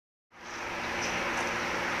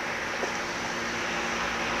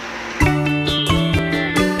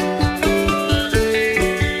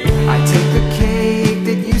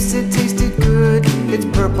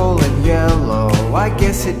I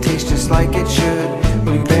guess it tastes just like it should.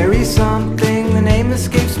 Blueberry something, the name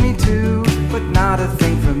escapes me too, but not a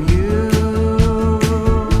thing from you.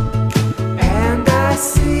 And I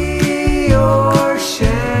see your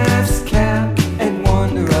chef's cap and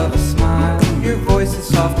wonder of a smile. Your voice is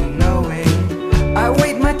soft and knowing. I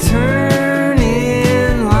wait my turn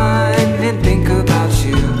in line and think about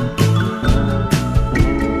you.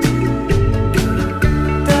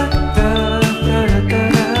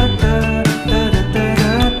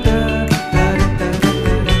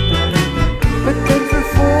 But then for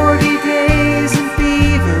 40 days and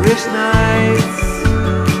feverish nights,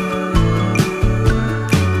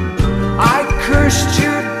 I cursed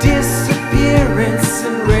your disappearance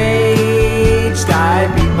and raged. I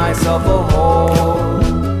beat myself a hole.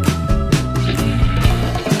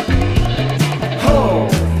 Oh,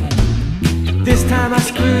 this time I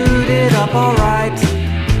screwed it up alright.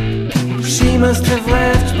 She must have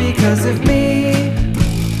left because of me.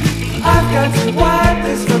 I've got to wipe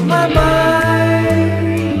this from my mind.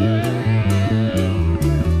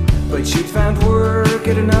 But she'd found work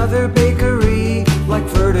at another bakery. Like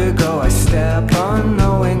vertigo, I step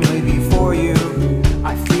unknowingly before you.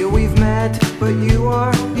 I feel we've met, but you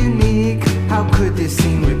are unique. How could this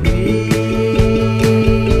scene repeat?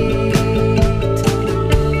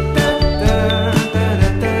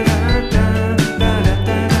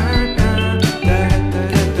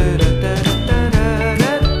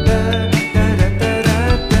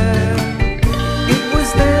 It was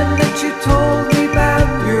then that you told me about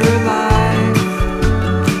your life.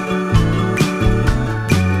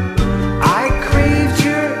 I craved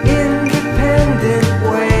your independent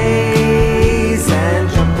ways and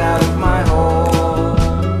jumped out of my hole.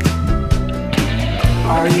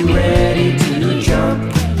 Are you ready to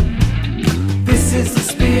jump? This is the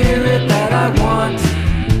spirit that I want.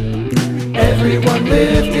 Everyone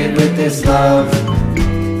lifted with this love.